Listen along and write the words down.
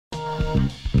Wake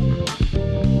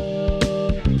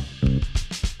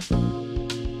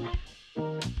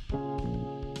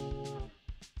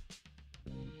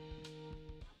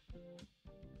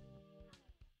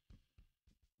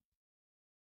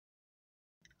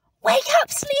up,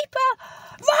 sleeper!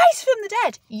 Rise from the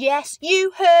dead! Yes,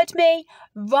 you heard me.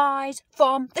 Rise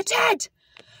from the dead!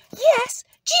 Yes,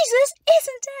 Jesus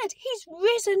isn't dead. He's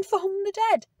risen from the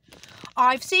dead.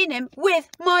 I've seen him with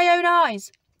my own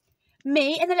eyes.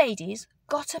 Me and the ladies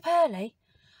got up early,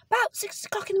 about 6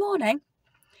 o'clock in the morning,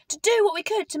 to do what we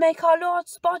could to make our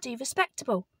Lord's body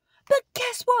respectable. But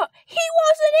guess what? He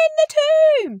wasn't in the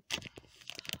tomb!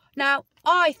 Now,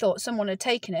 I thought someone had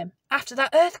taken him after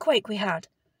that earthquake we had.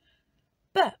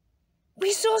 But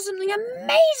we saw something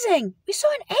amazing. We saw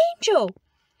an angel.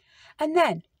 And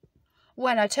then,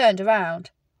 when I turned around,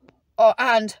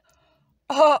 and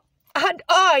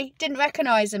I didn't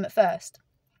recognise him at first.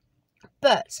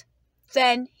 But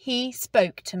then he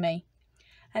spoke to me,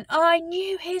 and I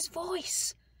knew his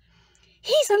voice.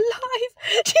 He's alive!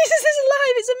 Jesus is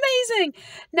alive! It's amazing!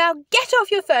 Now get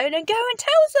off your phone and go and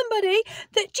tell somebody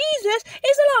that Jesus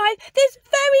is alive this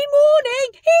very morning!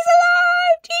 He's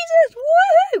alive! Jesus!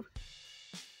 Woohoo!